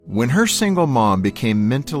When her single mom became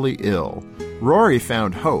mentally ill, Rory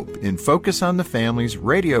found hope in Focus on the Family's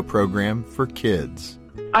radio program for kids.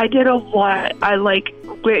 I did a lot. I went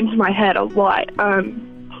into my head a lot.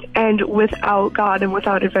 And without God and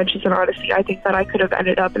without Adventures in Odyssey, I think that I could have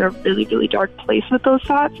ended up in a really, really dark place with those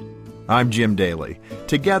thoughts. I'm Jim Daly.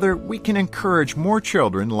 Together, we can encourage more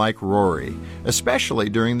children like Rory, especially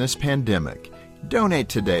during this pandemic. Donate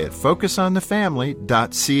today at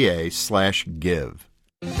focusonthefamily.ca/give.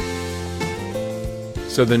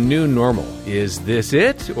 So the new normal, is this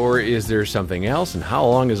it, or is there something else, and how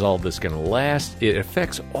long is all this going to last? It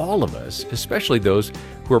affects all of us, especially those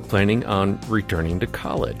who are planning on returning to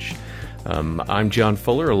college. I'm John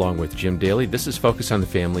Fuller, along with Jim Daly. This is Focus on the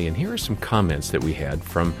Family, and here are some comments that we had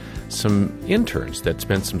from some interns that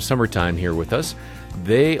spent some summertime here with us.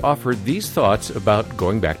 They offered these thoughts about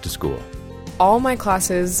going back to school. All my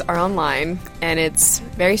classes are online, and it's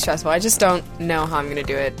very stressful. I just don't know how I'm going to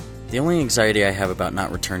do it. The only anxiety I have about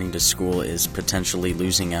not returning to school is potentially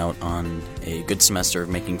losing out on a good semester of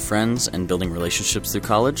making friends and building relationships through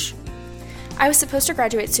college. I was supposed to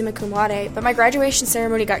graduate summa cum laude, but my graduation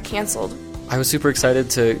ceremony got canceled. I was super excited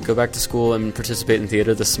to go back to school and participate in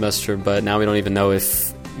theater this semester, but now we don't even know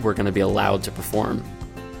if we're going to be allowed to perform.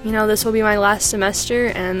 You know, this will be my last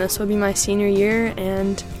semester, and this will be my senior year,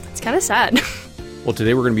 and it's kind of sad. Well,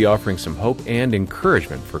 today we're going to be offering some hope and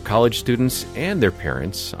encouragement for college students and their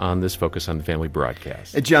parents on this Focus on the Family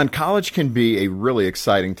broadcast. John, college can be a really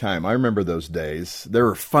exciting time. I remember those days. There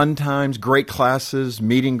were fun times, great classes,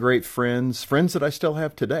 meeting great friends that I still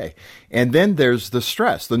have today. And then there's the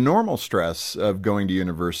stress, the normal stress of going to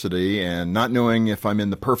university and not knowing if I'm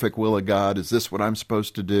in the perfect will of God. Is this what I'm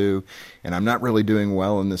supposed to do? And I'm not really doing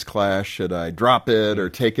well in this class. Should I drop it or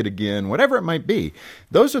take it again? Whatever it might be.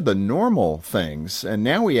 Those are the normal things. And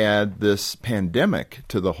now we add this pandemic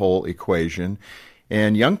to the whole equation.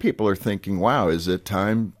 And young people are thinking, wow, is it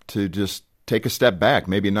time to just take a step back,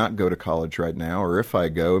 maybe not go to college right now? Or if I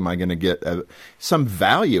go, am I going to get some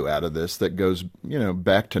value out of this that goes,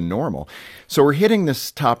 back to normal? So we're hitting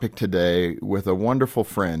this topic today with a wonderful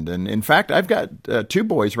friend. And in fact, I've got two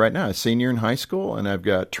boys right now, a senior in high school, and I've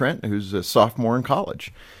got Trent, who's a sophomore in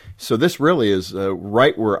college. So this really is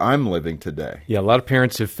right where I'm living today. Yeah, a lot of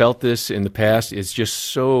parents have felt this in the past. It's just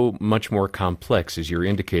so much more complex, as you're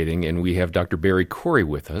indicating, and we have Dr. Barry Corey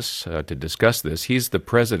with us to discuss this. He's the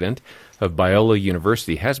president of Biola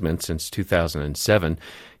University, has been since 2007.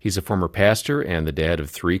 He's a former pastor and the dad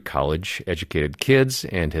of 3 college-educated kids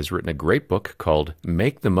and has written a great book called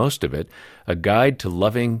Make the Most of It, A Guide to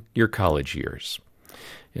Loving Your College Years.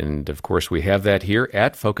 And, of course, we have that here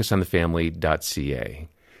at focusonthefamily.ca.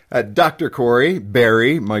 Dr. Corey,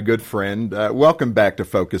 Barry, my good friend, welcome back to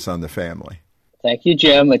Focus on the Family. Thank you,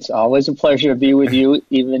 Jim. It's always a pleasure to be with you,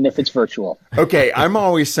 even if it's virtual. Okay, I'm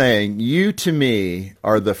always saying, you to me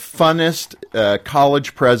are the funnest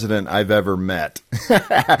college president I've ever met.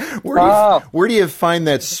 Where do you find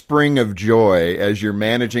that spring of joy as you're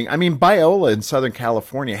managing? I mean, Biola in Southern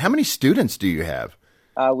California, how many students do you have?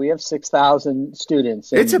 We have 6,000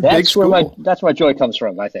 students. It's a big school. That's where my joy comes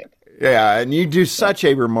from, I think. Yeah, and you do such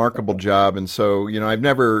a remarkable job. And so, I've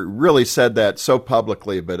never really said that so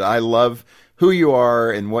publicly, but I love who you are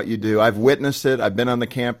and what you do. I've witnessed it. I've been on the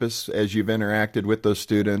campus as you've interacted with those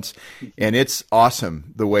students, and it's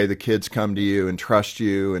awesome the way the kids come to you and trust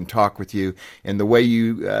you and talk with you and the way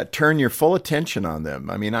you turn your full attention on them.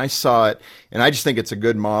 I mean, I saw it, and I just think it's a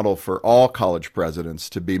good model for all college presidents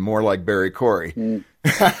to be more like Barry Corey.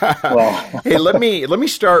 Hey, let me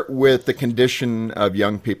start with the condition of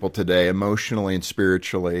young people today, emotionally and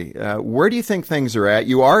spiritually. Where do you think things are at?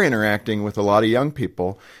 You are interacting with a lot of young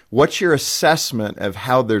people. What's your assessment of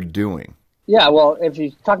how they're doing? Yeah, well, if you're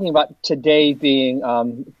talking about today being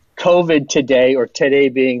COVID today, or today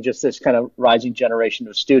being just this kind of rising generation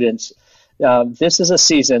of students, this is a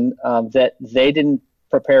season that they didn't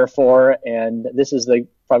prepare for, and this is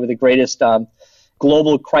probably the greatest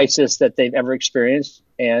global crisis that they've ever experienced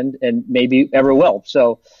and maybe ever will.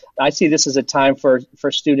 So I see this as a time for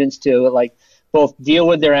students to both deal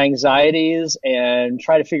with their anxieties and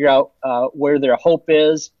try to figure out where their hope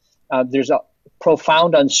is. There's a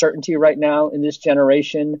profound uncertainty right now in this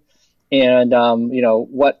generation. And,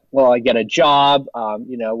 what will I get a job?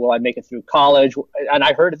 Will I make it through college? And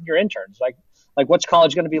I heard of your interns, like what's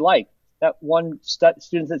college going to be like? That one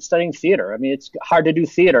student that's studying theater. I mean, it's hard to do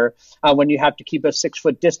theater when you have to keep a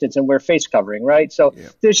 6-foot distance and wear face covering, right? So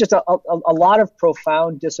There's just a lot of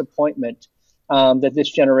profound disappointment that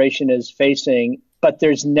this generation is facing, but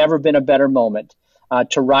there's never been a better moment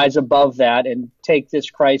to rise above that and take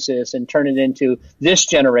this crisis and turn it into this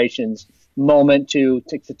generation's moment to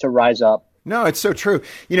rise up. No, it's so true.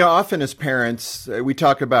 Often as parents, we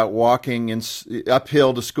talk about walking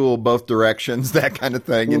uphill to school both directions, that kind of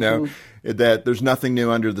thing, that there's nothing new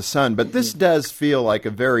under the sun. But this does feel like a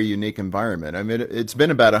very unique environment. I mean, it's been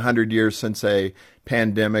about 100 years since a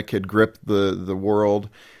pandemic had gripped the world.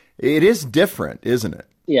 It is different, isn't it?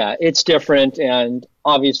 Yeah, it's different. And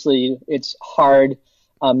obviously, it's hard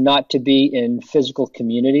not to be in physical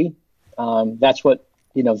community. That's what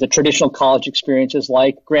the traditional college experience is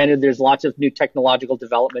like. Granted, there's lots of new technological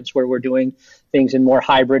developments where we're doing things in more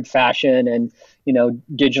hybrid fashion and,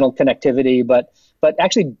 digital connectivity, but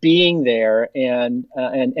actually being there and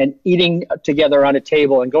eating together on a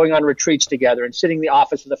table and going on retreats together and sitting in the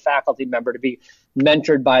office with a faculty member to be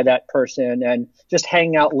mentored by that person and just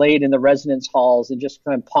hanging out late in the residence halls and just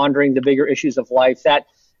kind of pondering the bigger issues of life, that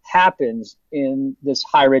happens in this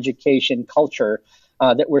higher education culture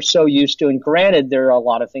that we're so used to. And granted, there are a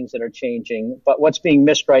lot of things that are changing, but what's being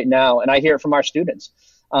missed right now, and I hear it from our students,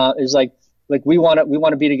 is like we want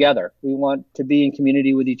to be together. We want to be in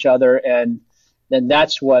community with each other, and then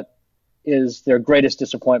that's what is their greatest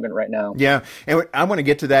disappointment right now. Yeah, and I want to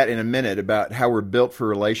get to that in a minute about how we're built for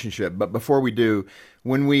relationship. But before we do,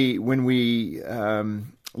 when we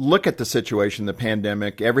look at the situation, the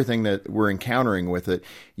pandemic, everything that we're encountering with it,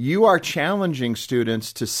 you are challenging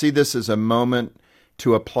students to see this as a moment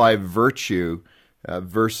to apply virtue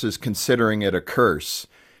versus considering it a curse.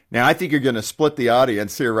 Now, I think you're going to split the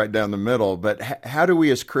audience here right down the middle, but how do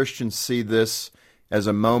we as Christians see this as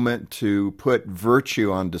a moment to put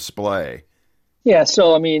virtue on display? Yeah,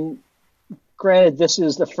 so, I mean, granted, this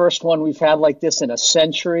is the first one we've had like this in a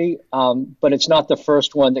century, but it's not the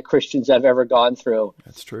first one that Christians have ever gone through.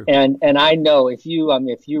 That's true. And I know if you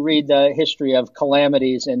read the history of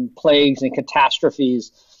calamities and plagues and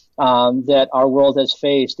catastrophes that our world has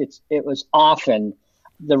faced, it was often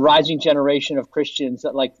the rising generation of Christians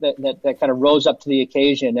that kind of rose up to the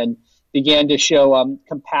occasion and began to show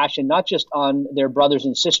compassion, not just on their brothers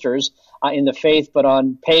and sisters in the faith, but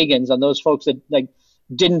on pagans, on those folks that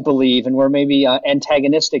didn't believe and were maybe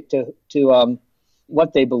antagonistic to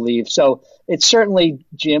what they believe. So it's certainly,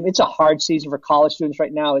 Jim, it's a hard season for college students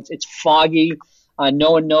right now. It's foggy.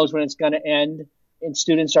 No one knows when it's going to end. And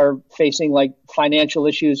students are facing like financial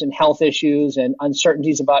issues and health issues and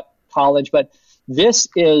uncertainties about college. But this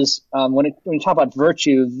is, when you talk about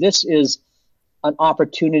virtue, this is an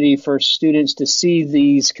opportunity for students to see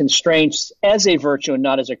these constraints as a virtue and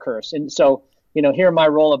not as a curse. And so, here in my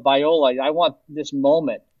role at Biola, I want this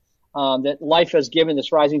moment that life has given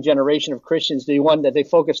this rising generation of Christians to be one that they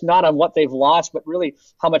focus not on what they've lost, but really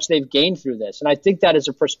how much they've gained through this. And I think that is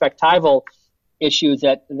a perspectival issue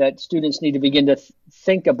that students need to begin to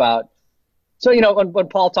think about. So, when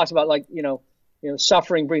Paul talks about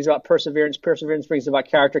suffering brings about perseverance brings about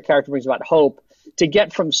character brings about hope. To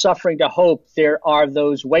get from suffering to hope, there are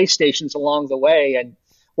those way stations along the way. And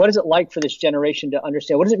what is it like for this generation to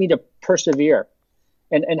understand? What does it mean to persevere?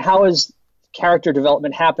 And how is character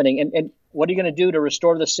development happening? And what are you going to do to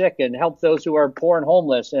restore the sick and help those who are poor and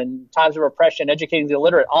homeless and times of oppression, educating the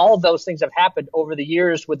illiterate? All of those things have happened over the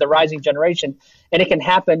years with the rising generation. And it can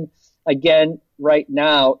happen again right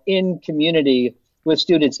now in community with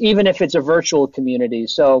students, even if it's a virtual community.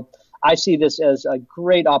 So I see this as a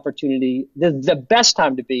great opportunity, the best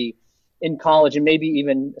time to be in college, and maybe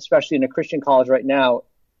even especially in a Christian college right now,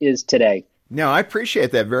 is today. No, I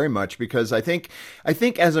appreciate that very much, because I think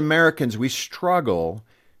as Americans we struggle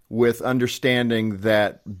with understanding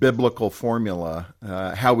that biblical formula,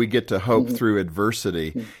 how we get to hope through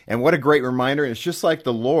adversity. And what a great reminder. And it's just like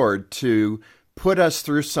the Lord to put us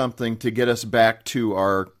through something to get us back to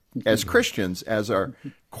our, as Christians, as our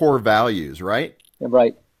core values, right?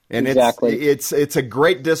 Right. And exactly. It's a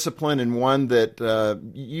great discipline, and one that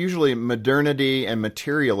usually modernity and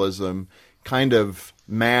materialism kind of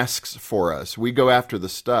masks for us. We go after the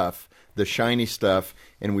stuff, the shiny stuff,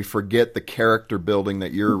 and we forget the character building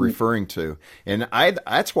that you're referring to. And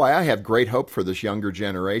that's why I have great hope for this younger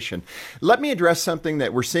generation. Let me address something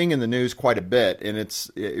that we're seeing in the news quite a bit, and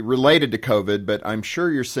it's related to COVID, but I'm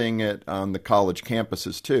sure you're seeing it on the college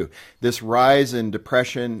campuses too. This rise in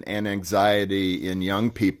depression and anxiety in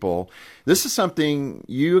young people. This is something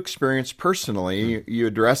you experienced personally. You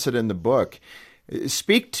address it in the book.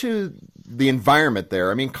 Speak to the environment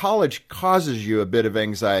there. I mean, college causes you a bit of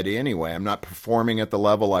anxiety anyway. I'm not performing at the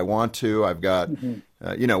level I want to. I've got,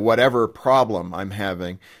 whatever problem I'm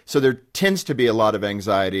having. So there tends to be a lot of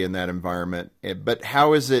anxiety in that environment. But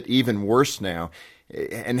how is it even worse now?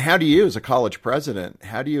 And how do you, as a college president,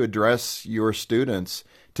 how do you address your students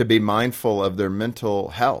to be mindful of their mental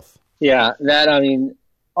health? Yeah,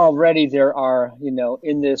 already there are,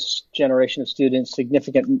 in this generation of students,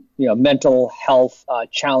 significant, mental health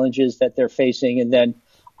challenges that they're facing, and then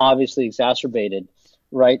obviously exacerbated,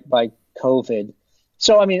 right, by COVID.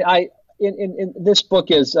 So, I mean, in this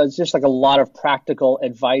book is just like a lot of practical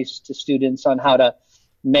advice to students on how to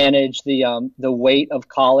manage the weight of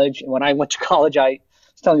college. And when I went to college, I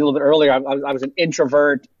was telling you a little bit earlier, I was an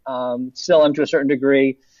introvert, still am to a certain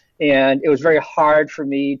degree. And it was very hard for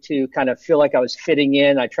me to kind of feel like I was fitting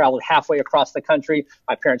in. I traveled halfway across the country.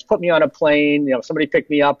 My parents put me on a plane. Somebody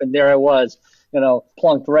picked me up, and there I was,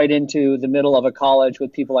 plunked right into the middle of a college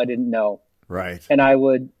with people I didn't know. Right. And I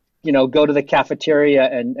would, go to the cafeteria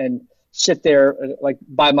and sit there like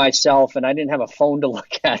by myself, and I didn't have a phone to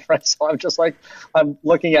look at. Right. So I'm just like, I'm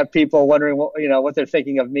looking at people, wondering what they're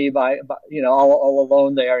thinking of me by all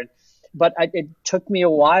alone there. But it took me a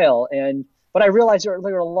while, but I realized there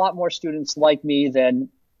were a lot more students like me than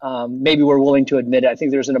maybe we're willing to admit it. I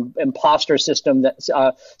think there's an imposter syndrome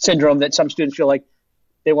that some students feel like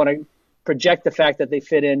they want to project the fact that they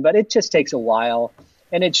fit in, but it just takes a while,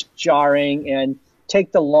 and it's jarring. And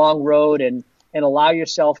take the long road and allow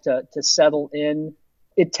yourself to settle in.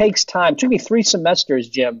 It takes time. It took me 3 semesters,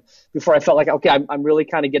 Jim, before I felt like, okay, I'm really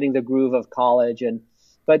kind of getting the groove of college.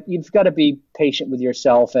 But you've got to be patient with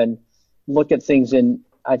yourself and look at things in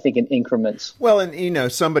increments. Well, and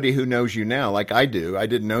somebody who knows you now, like I do, I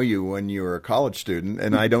didn't know you when you were a college student,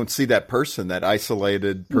 and I don't see that person, that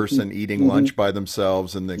isolated person eating lunch by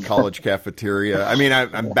themselves in the college cafeteria. I mean,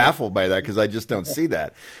 I'm baffled by that because I just don't see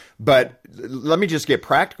that. But let me just get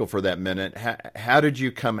practical for that minute. How did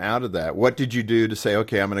you come out of that? What did you do to say,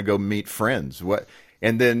 okay, I'm going to go meet friends?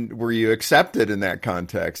 And then were you accepted in that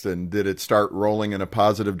context? And did it start rolling in a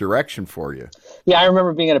positive direction for you? Yeah, I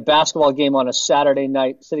remember being at a basketball game on a Saturday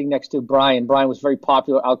night, sitting next to Brian. Brian was very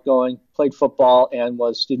popular, outgoing, played football, and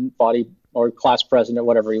was student body or class president,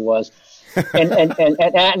 whatever he was. And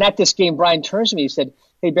at this game, Brian turns to me. He said,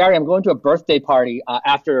 "Hey, Barry, I'm going to a birthday party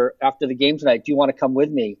after the game tonight. Do you want to come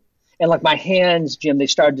with me?" And like my hands, Jim, they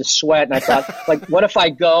started to sweat. And I thought, like, what if I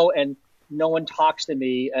go and no one talks to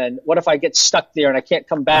me? And what if I get stuck there and I can't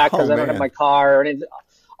come back because I don't have my car? And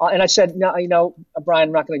I said, no, Brian,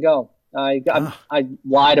 I'm not going to go. I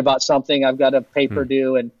lied about something. I've got a paper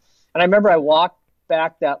due. And I remember I walked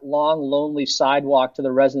back that long, lonely sidewalk to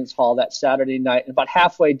the residence hall that Saturday night. And about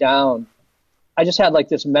halfway down, I just had like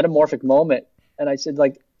this metamorphic moment. And I said,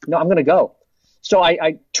 like, no, I'm going to go. So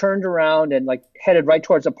I turned around and like headed right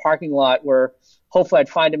towards a parking lot where hopefully I'd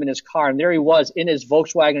find him in his car. And there he was in his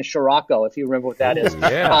Volkswagen Scirocco, if you remember what that is.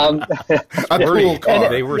 Yeah. A cool car.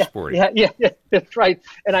 They were sporty. Yeah, that's right.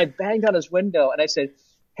 And I banged on his window and I said,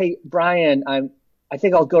 "Hey, Brian, I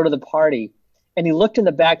think I'll go to the party." And he looked in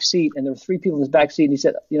the back seat, and there were 3 people in his back seat. And he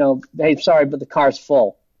said, "Hey, sorry, but the car's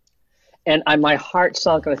full." And my heart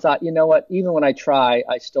sunk, and I thought, you know what? Even when I try,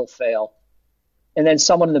 I still fail. And then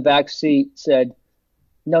someone in the back seat said,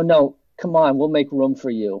 no, come on, we'll make room for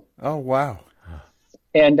you. Oh, wow.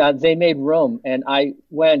 And they made room, and I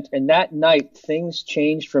went. And that night, things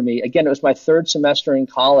changed for me. Again, it was my 3rd semester in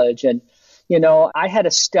college, and, I had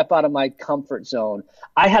to step out of my comfort zone.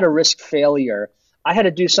 I had to risk failure. I had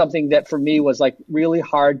to do something that for me was like really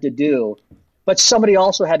hard to do. But somebody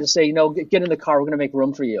also had to say, get in the car, we're going to make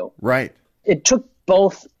room for you. Right. It took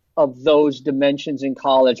both of those dimensions in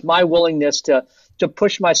college, my willingness to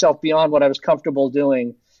push myself beyond what I was comfortable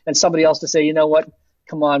doing, and somebody else to say, you know what,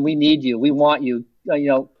 come on, we need you, we want you,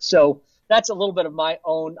 So that's a little bit of my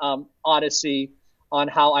own odyssey on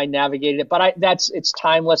how I navigated it. But it's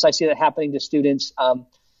timeless. I see that happening to students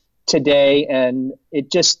today, and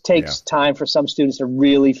it just takes time for some students to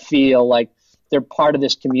really feel like they're part of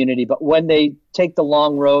this community. But when they take the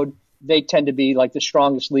long road, they tend to be like the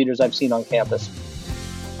strongest leaders I've seen on campus.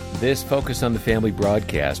 This Focus on the Family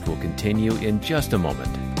broadcast will continue in just a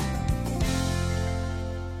moment.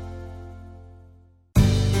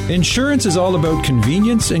 Insurance is all about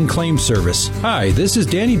convenience and claim service. Hi, this is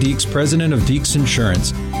Danny Deeks, president of Deeks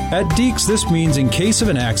Insurance. At Deeks, this means in case of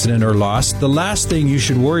an accident or loss, the last thing you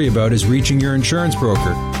should worry about is reaching your insurance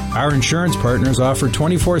broker. Our insurance partners offer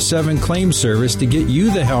 24/7 claim service to get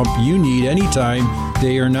you the help you need anytime,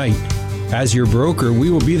 day or night. As your broker, we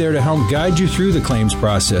will be there to help guide you through the claims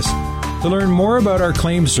process. To learn more about our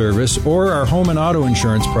claim service or our home and auto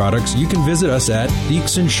insurance products, you can visit us at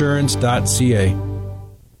deeksinsurance.ca.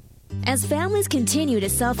 As families continue to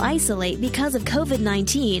self-isolate because of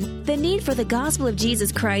COVID-19, the need for the gospel of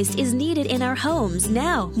Jesus Christ is needed in our homes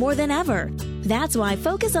now more than ever. That's why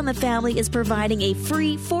Focus on the Family is providing a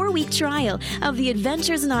free 4-week trial of the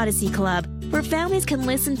Adventures in Odyssey Club, where families can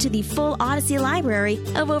listen to the full Odyssey library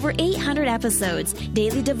of over 800 episodes,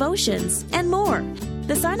 daily devotions, and more.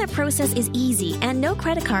 The sign-up process is easy and no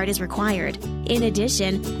credit card is required. In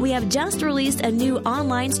addition, we have just released a new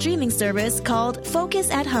online streaming service called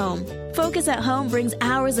Focus at Home. Focus at Home brings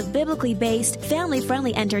hours of biblically based,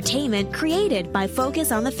 family-friendly entertainment created by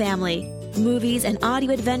Focus on the Family. Movies and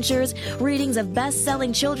audio adventures, readings of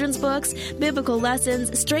best-selling children's books, biblical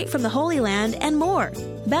lessons straight from the Holy Land, and more.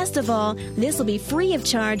 Best of all, this will be free of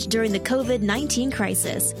charge during the COVID-19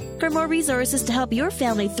 crisis. For more resources to help your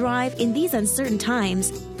family thrive in these uncertain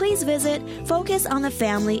times, please visit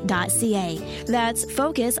focusonthefamily.ca. That's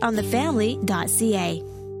focusonthefamily.ca.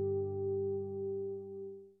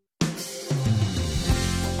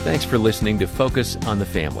 Thanks for listening to Focus on the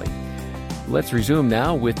Family. Let's resume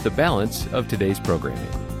now with the balance of today's programming.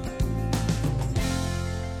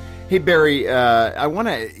 Hey, Barry, I want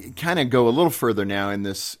to kind of go a little further now in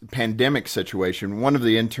this pandemic situation. One of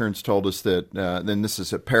the interns told us that, then this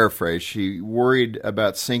is a paraphrase, she worried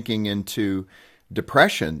about sinking into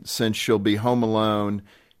depression since she'll be home alone,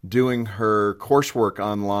 doing her coursework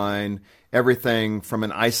online, everything from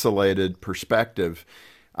an isolated perspective.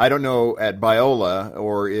 I don't know at Biola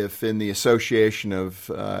or if in the Association of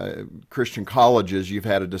Christian Colleges you've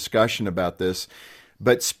had a discussion about this,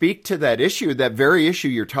 but speak to that issue, that very issue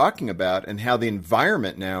you're talking about, and how the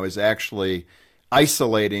environment now is actually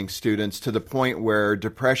isolating students to the point where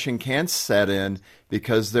depression can set in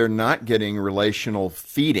because they're not getting relational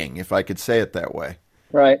feeding, if I could say it that way.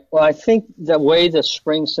 Right. Well, I think the way the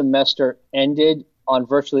spring semester ended on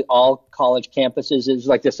virtually all college campuses is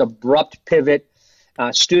like this abrupt pivot.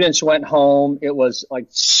 Students went home. It was like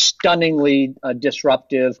stunningly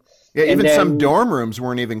disruptive. Yeah, even some dorm rooms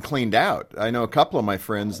weren't even cleaned out. I know a couple of my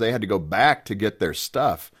friends, they had to go back to get their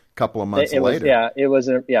stuff a couple of months later.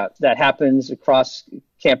 That happens across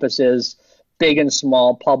campuses, big and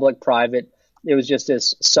small, public, private. It was just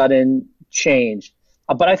this sudden change.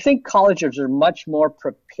 But I think colleges are much more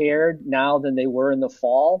prepared now than they were in the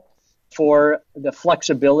fall for the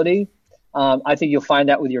flexibility. I think you'll find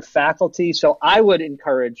that with your faculty. So I would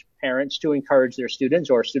encourage parents to encourage their students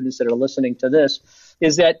or students that are listening to this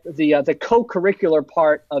is that the co-curricular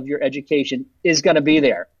part of your education is going to be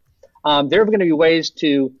there. There are going to be ways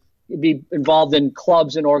to be involved in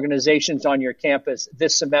clubs and organizations on your campus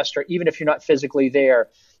this semester, even if you're not physically there.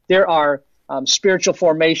 There are spiritual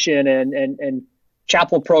formation and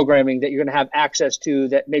chapel programming that you're going to have access to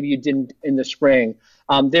that maybe you didn't in the spring.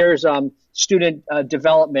 There's student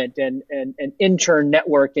development and intern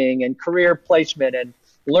networking and career placement and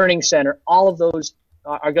learning center. All of those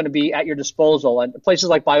are going to be at your disposal. And places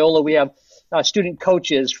like Biola, we have student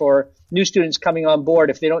coaches for new students coming on board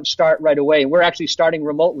if they don't start right away. And we're actually starting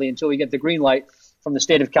remotely until we get the green light from the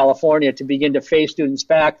state of California to begin to phase students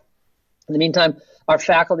back. In the meantime, our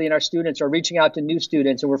faculty and our students are reaching out to new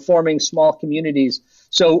students, and we're forming small communities.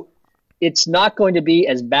 So it's not going to be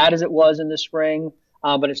as bad as it was in the spring.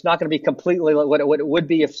 But it's not going to be completely what it would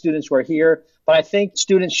be if students were here. But I think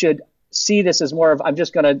students should see this as more of, I'm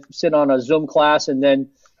just going to sit on a Zoom class and then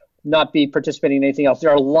not be participating in anything else.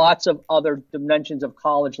 There are lots of other dimensions of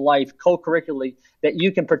college life co-curricularly that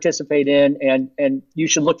you can participate in, and you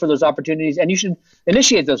should look for those opportunities, and you should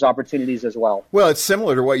initiate those opportunities as well. Well, it's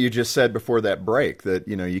similar to what you just said before that break, that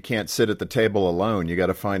you can't sit at the table alone. You got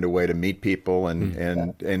to find a way to meet people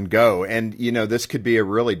and go. And this could be a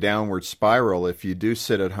really downward spiral if you do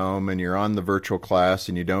sit at home and you're on the virtual class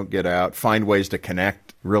and you don't get out. Find ways to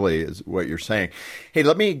connect, really, is what you're saying. Hey,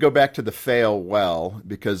 let me go back to the fail well,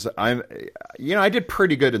 because I did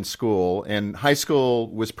pretty good in school, and high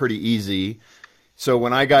school was pretty easy. So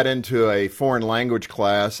when I got into a foreign language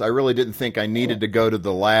class, I really didn't think I needed to go to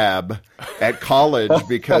the lab at college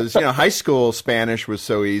because, high school Spanish was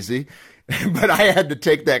so easy, but I had to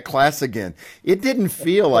take that class again. It didn't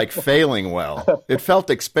feel like failing well. It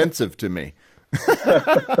felt expensive to me.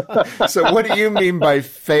 So what do you mean by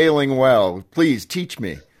failing well? Please teach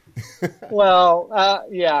me. Well,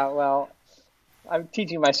 I'm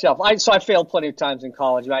teaching myself. So I failed plenty of times in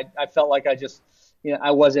college. I felt like I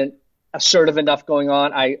wasn't assertive enough going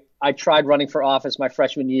on. I tried running for office my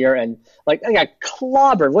freshman year and I got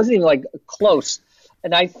clobbered. Wasn't even close.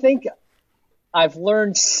 And I think I've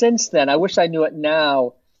learned since then, I wish I knew it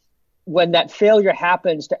now, when that failure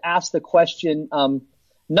happens, to ask the question,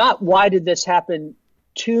 not why did this happen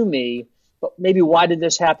to me, but maybe why did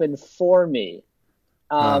this happen for me?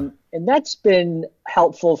 And that's been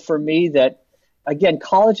helpful for me that, again,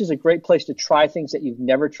 college is a great place to try things that you've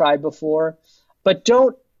never tried before, but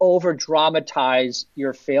don't over dramatize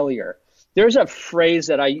your failure. There's a phrase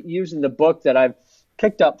that I use in the book that I've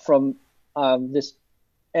picked up from this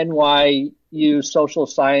NYU social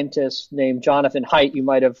scientist named Jonathan Haidt. You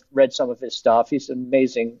might have read some of his stuff. He's an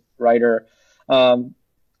amazing writer.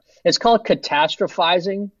 It's called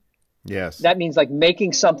catastrophizing. Yes. That means like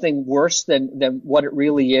making something worse than what it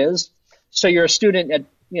really is. So you're a student at,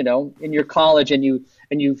 in your college and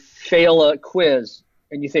you fail a quiz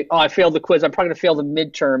and you think, oh, I failed the quiz. I'm probably going to fail the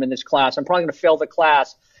midterm in this class. I'm probably going to fail the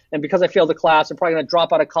class. And because I failed the class, I'm probably going to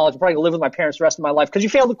drop out of college. I'm probably going to live with my parents the rest of my life because you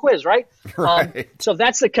failed the quiz, right? Right. So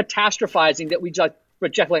that's the catastrophizing that we just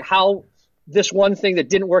reject, like how this one thing that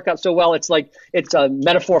didn't work out so well, it's like it's a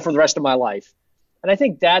metaphor for the rest of my life. And I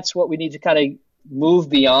think that's what we need to kind of move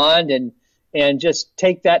beyond and just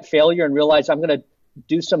take that failure and realize I'm going to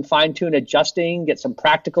do some fine-tune adjusting, get some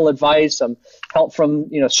practical advice, some help from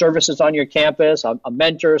services on your campus, a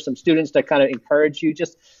mentor, some students to kind of encourage you.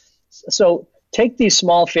 Just so take these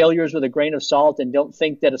small failures with a grain of salt and don't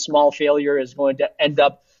think that a small failure is going to end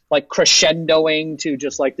up like crescendoing to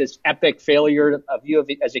just like this epic failure of you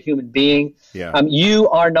as a human being. Yeah. You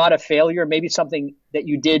are not a failure. Maybe something that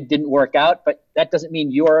you didn't work out, but that doesn't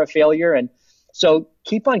mean you are a failure. And so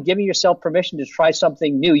keep on giving yourself permission to try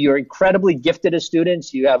something new. You're incredibly gifted as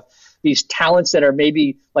students. You have these talents that are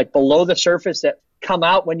maybe like below the surface that come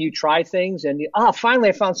out when you try things. And finally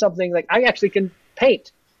I found something like I actually can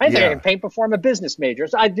paint. I think I can paint before I'm a business major.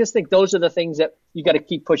 So I just think those are the things that you got to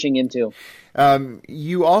keep pushing into.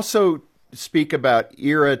 You also speak about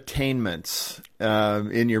irritainments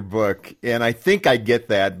in your book, and I think I get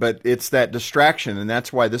that, but it's that distraction, and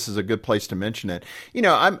that's why this is a good place to mention it.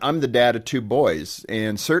 I'm the dad of 2 boys,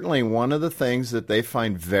 and certainly one of the things that they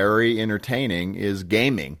find very entertaining is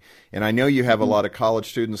gaming. And I know you have a lot of college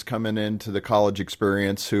students coming into the college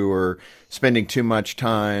experience who are spending too much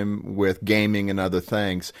time with gaming and other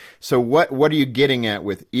things. So what are you getting at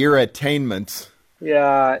with irritainments?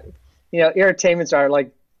 Yeah, irritainments are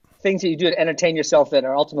like things that you do to entertain yourself that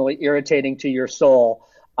are ultimately irritating to your soul.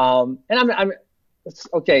 And I'm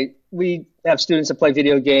okay. We have students that play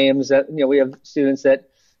video games. That we have students that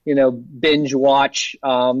binge watch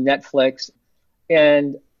Netflix,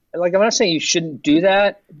 and like I'm not saying you shouldn't do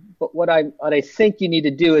that, but what I think you need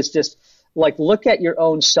to do is just like look at your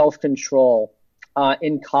own self-control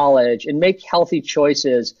in college and make healthy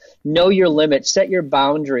choices. Know your limits. Set your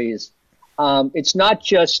boundaries. It's not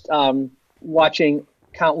just watching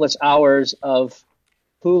countless hours of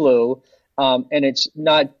Hulu, and it's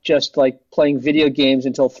not just like playing video games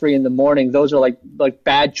until 3 a.m. Those are like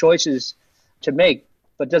bad choices to make,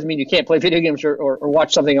 but it doesn't mean you can't play video games or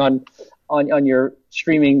watch something on your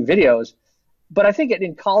streaming videos. But I think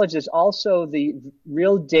in college is also the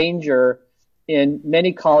real danger in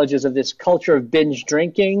many colleges of this culture of binge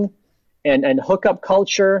drinking and hookup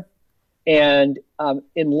culture. And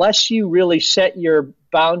unless you really set your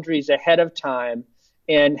boundaries ahead of time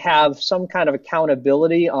and have some kind of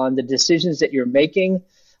accountability on the decisions that you're making,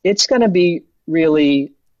 it's going to be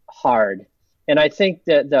really hard. And I think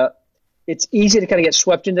that it's easy to kind of get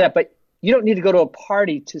swept into that, but you don't need to go to a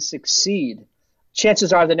party to succeed.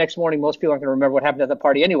 Chances are the next morning, most people aren't going to remember what happened at the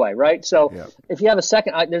party anyway, right? So if you have a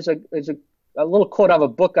second, there's a little quote of a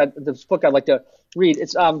book, this book I'd like to read.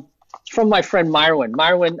 It's from my friend Myron.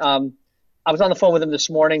 Myron, I was on the phone with him this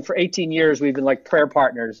morning. For 18 years, we've been like prayer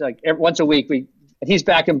partners. Like once a week, and he's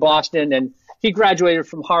back in Boston, and he graduated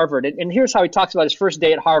from Harvard. And here's how he talks about his first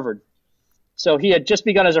day at Harvard. So he had just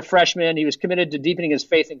begun as a freshman. He was committed to deepening his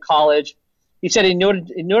faith in college. He said in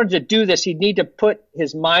order to do this, he'd need to put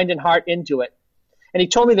his mind and heart into it. And he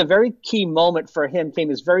told me the very key moment for him came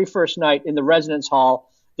his very first night in the residence hall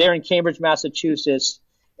there in Cambridge, Massachusetts,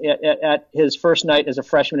 at his first night as a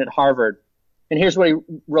freshman at Harvard. And here's what he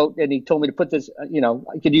wrote, and he told me to put this,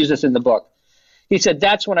 I could use this in the book. He said,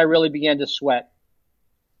 that's when I really began to sweat.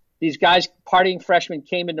 These guys, partying freshmen,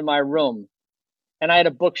 came into my room, and I had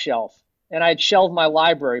a bookshelf, and I had shelved my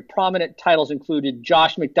library. Prominent titles included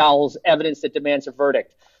Josh McDowell's Evidence That Demands a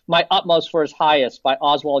Verdict, My Utmost for His Highest by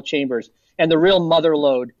Oswald Chambers, and The Real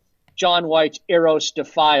Motherlode, John White's Eros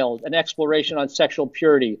Defiled, an exploration on sexual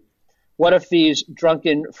purity. What if these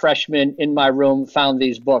drunken freshmen in my room found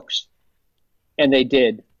these books? And they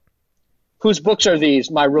did. Whose books are these?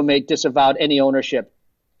 My roommate disavowed any ownership.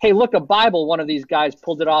 Hey, look, a Bible. One of these guys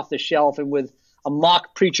pulled it off the shelf and with a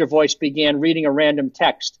mock preacher voice began reading a random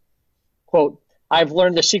text. Quote, I've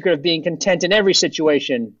learned the secret of being content in every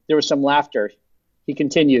situation. There was some laughter. He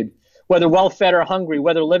continued, whether well-fed or hungry,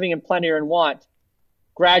 whether living in plenty or in want.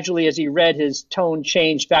 Gradually, as he read, his tone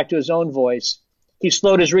changed back to his own voice. He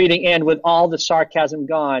slowed his reading and, with all the sarcasm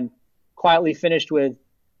gone, quietly finished with,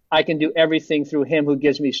 I can do everything through him who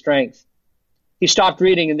gives me strength. He stopped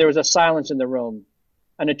reading and there was a silence in the room,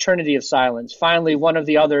 an eternity of silence. Finally, one of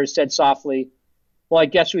the others said softly, well, I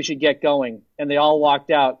guess we should get going. And they all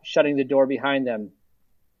walked out, shutting the door behind them.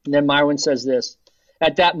 And then Myron says this,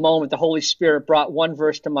 At that moment, the Holy Spirit brought one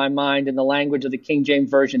verse to my mind in the language of the King James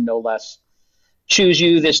Version, no less. Choose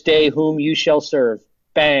you this day whom you shall serve.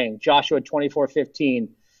 Bang, Joshua 24:15.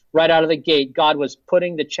 Right out of the gate, God was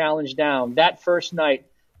putting the challenge down. That first night,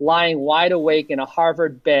 lying wide awake in a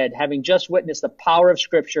Harvard bed, having just witnessed the power of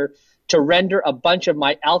Scripture to render a bunch of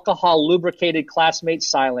my alcohol-lubricated classmates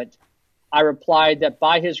silent, I replied that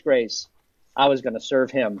by His grace, I was going to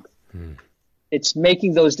serve Him. It's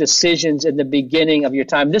making those decisions in the beginning of your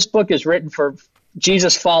time. This book is written for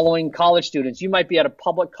Jesus-following college students. You might be at a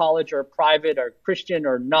public college or a private or Christian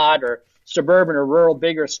or not, or suburban or rural,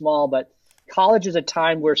 big or small, but college is a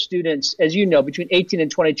time where students, as you know, between 18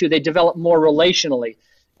 and 22, they develop more relationally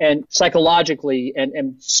and psychologically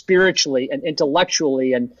and spiritually and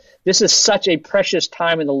intellectually. And this is such a precious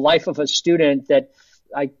time in the life of a student that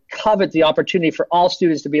I covet the opportunity for all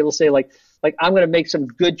students to be able to say, like I'm going to make some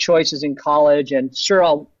good choices in college, and sure,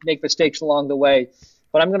 I'll make mistakes along the way,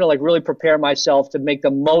 but I'm going to really prepare myself to make the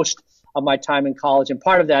most of my time in college. And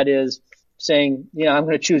part of that is saying, I'm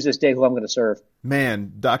going to choose this day who I'm going to serve.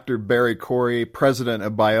 Man, Dr. Barry Corey, president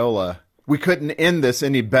of Biola, we couldn't end this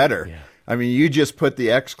any better. Yeah. I mean, you just put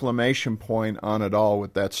the exclamation point on it all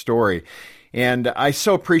with that story. And I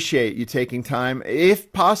so appreciate you taking time.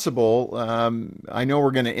 If possible, I know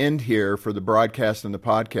we're going to end here for the broadcast and the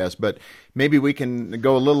podcast, but maybe we can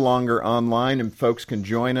go a little longer online and folks can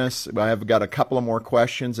join us. I've got a couple of more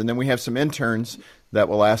questions, and then we have some interns that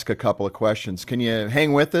will ask a couple of questions. Can you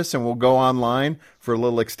hang with us and we'll go online for a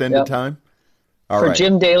little extended time? All right.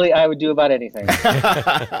 Jim Daly, I would do about anything.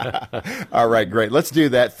 All right, great. Let's do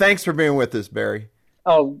that. Thanks for being with us, Barry.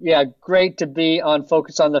 Oh, yeah, great to be on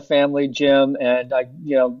Focus on the Family, Jim, and I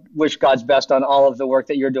wish God's best on all of the work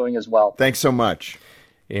that you're doing as well. Thanks so much.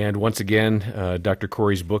 And once again, Dr.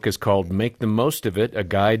 Corey's book is called Make the Most of It, A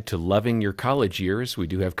Guide to Loving Your College Years. We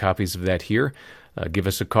do have copies of that here. Give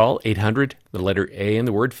us a call, 800, the letter A in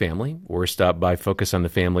the word family, or stop by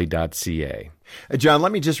focusonthefamily.ca. John,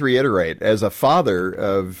 let me just reiterate, as a father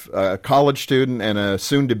of a college student and a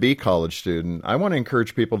soon-to-be college student, I want to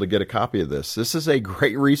encourage people to get a copy of this. This is a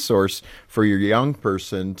great resource for your young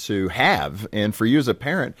person to have, and for you as a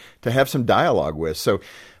parent to have some dialogue with. So,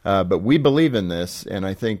 but we believe in this, and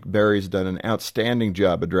I think Barry's done an outstanding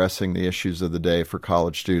job addressing the issues of the day for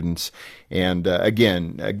college students. And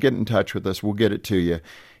again, get in touch with us. We'll get it to you.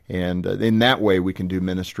 And in that way, we can do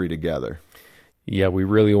ministry together. Yeah, we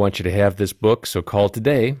really want you to have this book, so call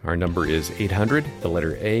today. Our number is 800, the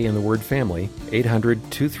letter A in the word family,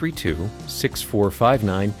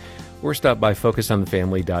 800-232-6459, or stop by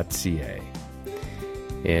focusonthefamily.ca.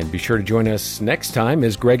 And be sure to join us next time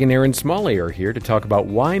as Greg and Erin Smalley are here to talk about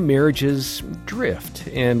why marriages drift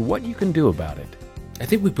and what you can do about it. I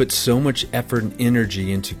think we put so much effort and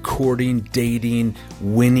energy into courting, dating,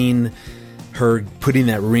 winning, her putting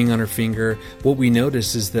that ring on her finger. What we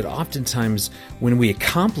notice is that oftentimes when we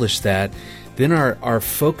accomplish that, then our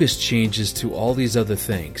focus changes to all these other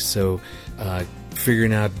things. So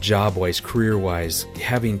figuring out job-wise, career-wise,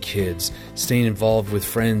 having kids, staying involved with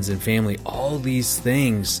friends and family, all these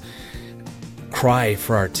things cry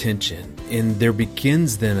for our attention. And there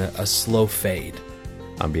begins then a slow fade.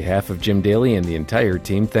 On behalf of Jim Daly and the entire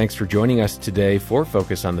team, thanks for joining us today for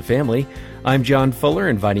Focus on the Family. I'm John Fuller,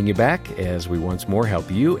 inviting you back as we once more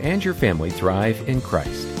help you and your family thrive in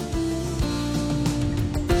Christ.